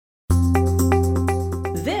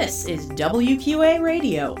This is WQA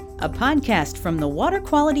Radio, a podcast from the Water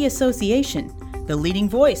Quality Association, the leading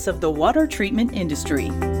voice of the water treatment industry.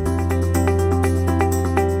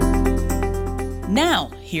 Now,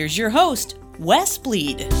 here's your host, Wes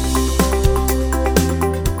Bleed.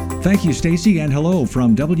 Thank you, Stacy, and hello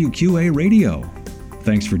from WQA Radio.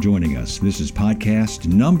 Thanks for joining us. This is podcast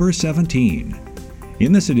number 17.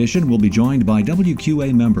 In this edition, we'll be joined by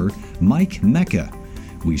WQA member Mike Mecca.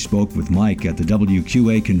 We spoke with Mike at the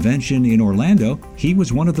WQA convention in Orlando. He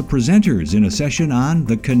was one of the presenters in a session on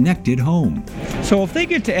the connected home. So if they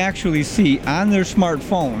get to actually see on their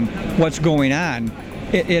smartphone what's going on,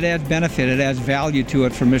 it adds benefit, it adds value to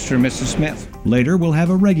it for Mr. and Mrs. Smith. Later, we'll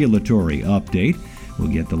have a regulatory update. We'll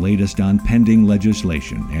get the latest on pending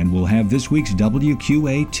legislation, and we'll have this week's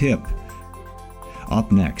WQA tip.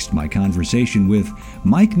 Up next, my conversation with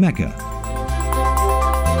Mike Mecca.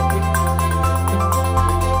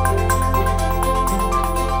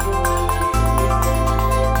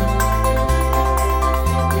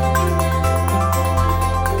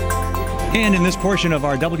 And in this portion of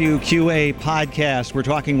our WQA podcast, we're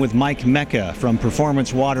talking with Mike Mecca from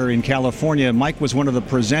Performance Water in California. Mike was one of the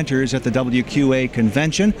presenters at the WQA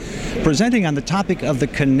convention, presenting on the topic of the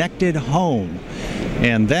connected home.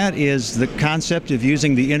 And that is the concept of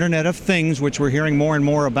using the Internet of Things, which we're hearing more and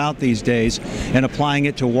more about these days, and applying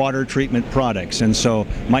it to water treatment products. And so,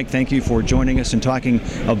 Mike, thank you for joining us and talking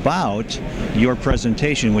about your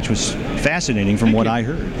presentation, which was fascinating from what I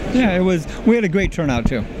heard. Yeah, it was. We had a great turnout,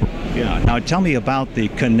 too. Yeah. Now tell me about the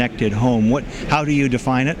connected home. How do you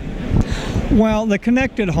define it? Well, the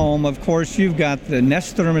connected home, of course, you've got the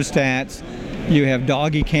Nest thermostats, you have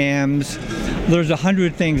doggy cams. There's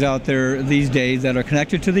 100 things out there these days that are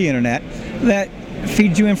connected to the internet that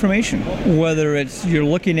feeds you information, whether it's you're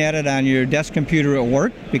looking at it on your desk computer at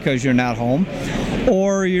work because you're not home,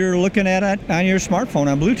 or you're looking at it on your smartphone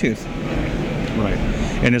on Bluetooth. Right.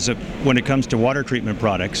 And when it comes to water treatment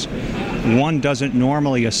products, one doesn't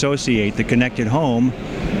normally associate the connected home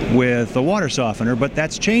with the water softener, but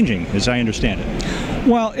that's changing, as I understand it.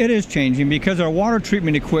 Well, it is changing because our water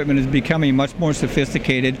treatment equipment is becoming much more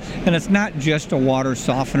sophisticated, and it's not just a water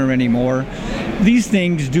softener anymore. These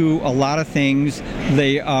things do a lot of things.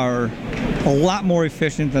 They are a lot more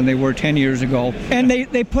efficient than they were 10 years ago. And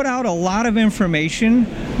they put out a lot of information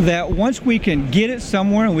that once we can get it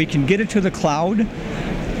somewhere and we can get it to the cloud,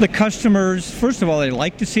 the customers, first of all, they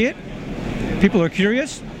like to see it. People are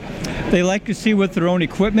curious. They like to see what their own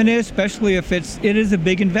equipment is, especially if it is a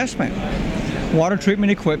big investment. Water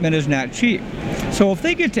treatment equipment is not cheap. So if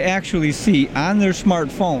they get to actually see on their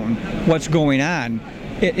smartphone what's going on,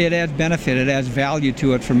 it adds benefit, it adds value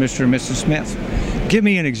to it for Mr. and Mrs. Smith. Give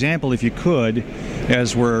me an example, if you could,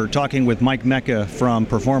 as we're talking with Mike Mecca from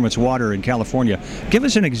Performance Water in California. Give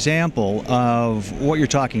us an example of what you're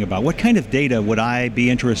talking about. What kind of data would I be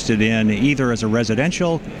interested in, either as a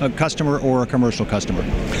residential customer or a commercial customer?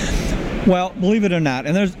 Well, believe it or not,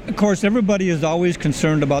 and of course, everybody is always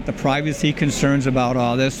concerned about the privacy concerns about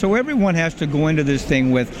all this, so everyone has to go into this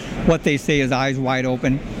thing with what they say is eyes wide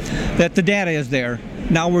open, that the data is there.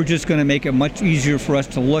 Now we're just going to make it much easier for us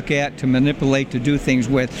to look at, to manipulate, to do things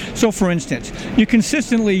with. So for instance, you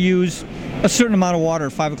consistently use a certain amount of water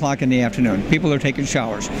at 5 o'clock in the afternoon. People are taking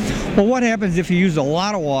showers. Well, what happens if you use a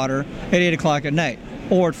lot of water at 8 o'clock at night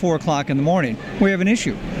or at 4 o'clock in the morning? We have an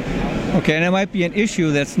issue. Okay, and it might be an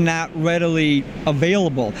issue that's not readily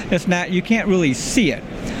available. You can't really see it.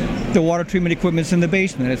 The water treatment equipment's in the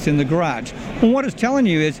basement, it's in the garage. Well, what it's telling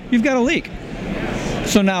you is you've got a leak.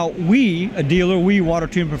 So now we water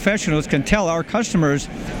treatment professionals can tell our customers,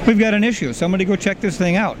 we've got an issue, somebody go check this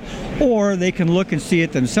thing out. Or they can look and see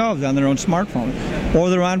it themselves on their own smartphone. Or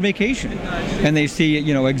they're on vacation and they see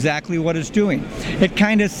exactly what it's doing. It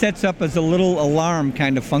kind of sets up as a little alarm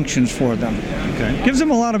kind of functions for them. Okay. Gives them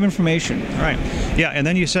a lot of information. All right. Yeah, and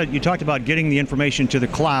then you talked about getting the information to the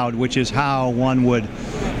cloud, which is how one would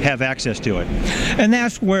have access to it. And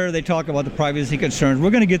that's where they talk about the privacy concerns. We're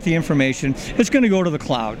going to get the information. It's going to go to the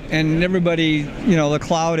cloud. And everybody, the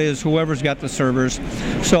cloud is whoever's got the servers.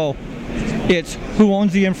 So it's who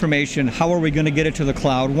owns the information, how are we going to get it to the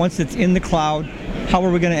cloud? Once it's in the cloud, how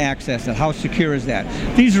are we going to access it? How secure is that?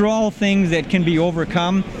 These are all things that can be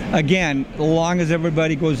overcome, again, as long as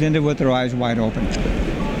everybody goes into it with their eyes wide open.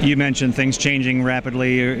 You mentioned things changing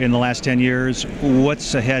rapidly in the last 10 years.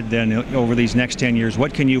 What's ahead then over these next 10 years?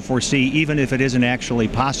 What can you foresee, even if it isn't actually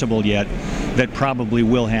possible yet, that probably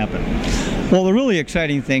will happen? Well, the really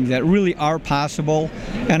exciting things that really are possible,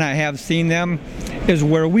 and I have seen them, is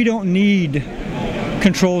where we don't need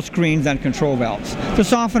control screens on control valves. The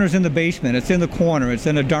softener's in the basement, it's in the corner, it's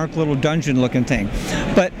in a dark little dungeon looking thing.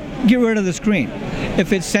 But get rid of the screen.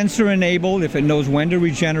 If it's sensor enabled, if it knows when to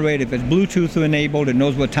regenerate, if it's Bluetooth enabled, it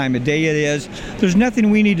knows what time of day it is, there's nothing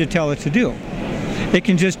we need to tell it to do. It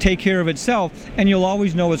can just take care of itself, and you'll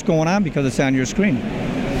always know what's going on because it's on your screen.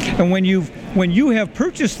 And when you have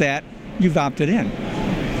purchased that, you've opted in.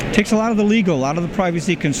 It takes a lot of the legal, a lot of the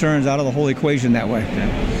privacy concerns out of the whole equation that way.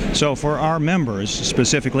 So for our members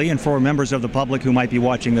specifically, and for members of the public who might be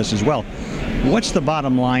watching this as well, what's the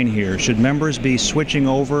bottom line here? Should members be switching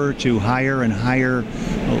over to higher and higher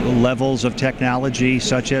levels of technology,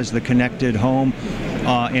 such as the connected home?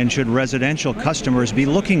 And should residential customers be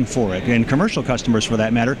looking for it, and commercial customers for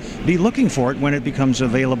that matter, be looking for it when it becomes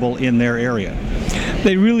available in their area?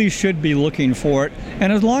 They really should be looking for it,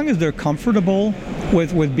 and as long as they're comfortable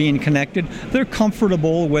with being connected, they're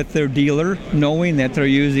comfortable with their dealer knowing that they're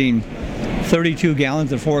using 32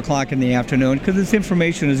 gallons at 4 o'clock in the afternoon, because this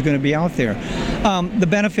information is going to be out there. The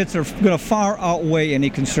benefits are going to far outweigh any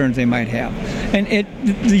concerns they might have. And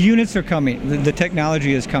the units are coming. The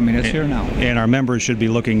technology is coming. It's here now. And our members should be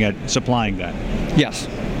looking at supplying that. Yes.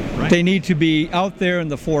 Right. They need to be out there in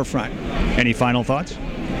the forefront. Any final thoughts?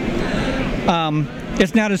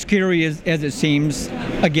 It's not as scary as it seems.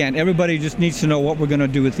 Again, everybody just needs to know what we're going to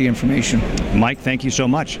do with the information. Mike, thank you so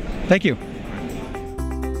much. Thank you.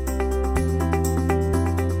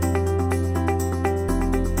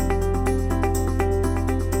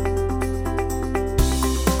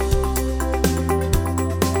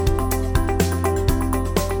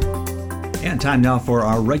 Time now for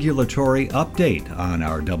our regulatory update on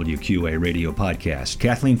our WQA radio podcast.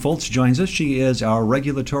 Kathleen Foltz joins us. She is our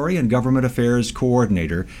Regulatory and Government Affairs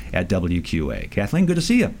Coordinator at WQA. Kathleen, good to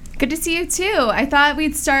see you. Good to see you too. I thought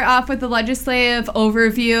we'd start off with the legislative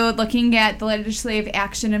overview, looking at the legislative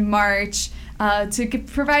action in March. To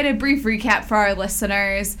provide a brief recap for our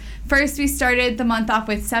listeners. First, we started the month off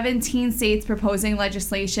with 17 states proposing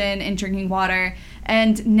legislation in drinking water,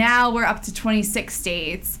 and now we're up to 26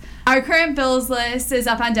 states. Our current bills list is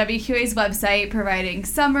up on WQA's website, providing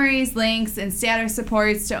summaries, links, and status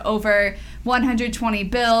reports to over 120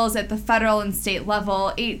 bills at the federal and state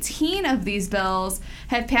level. 18 of these bills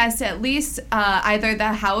have passed at least either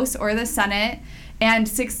the House or the Senate, and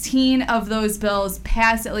 16 of those bills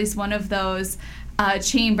passed at least one of those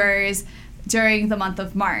chambers during the month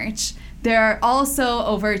of March. There are also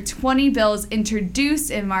over 20 bills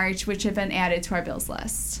introduced in March which have been added to our bills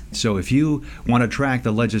list. So if you want to track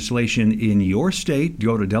the legislation in your state,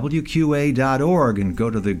 go to WQA.org and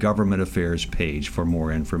go to the Government Affairs page for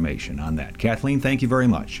more information on that. Kathleen, thank you very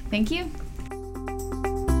much. Thank you.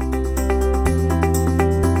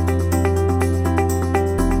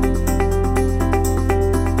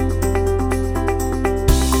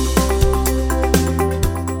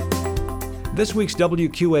 This week's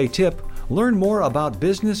WQA tip: learn more about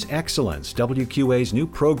Business Excellence, WQA's new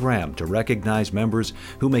program to recognize members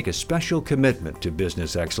who make a special commitment to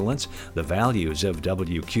business excellence, the values of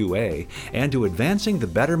WQA, and to advancing the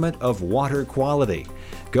betterment of water quality.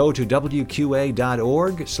 Go to WQA.org/BE.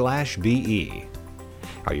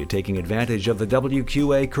 Are you taking advantage of the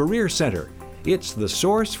WQA Career Center? It's the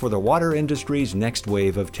source for the water industry's next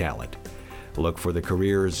wave of talent. Look for the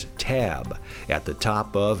Careers tab at the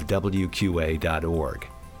top of WQA.org.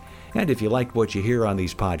 And if you liked what you hear on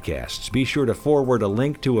these podcasts, be sure to forward a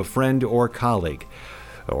link to a friend or colleague.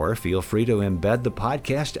 Or feel free to embed the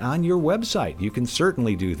podcast on your website. You can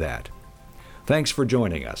certainly do that. Thanks for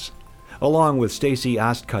joining us. Along with Stacy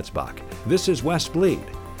Ostkutzbach, this is Wes Bleed.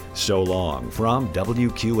 So long from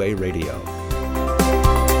WQA Radio.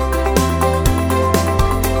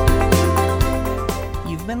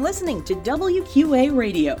 You've been listening to WQA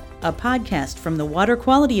Radio, a podcast from the Water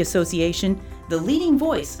Quality Association, the leading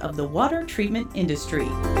voice of the water treatment industry.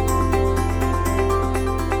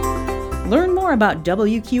 Learn more about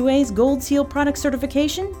WQA's Gold Seal product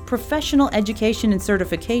certification, professional education and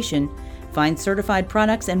certification, find certified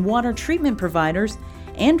products and water treatment providers,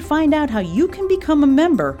 and find out how you can become a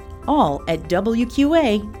member, all at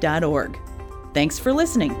WQA.org. Thanks for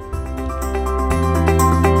listening.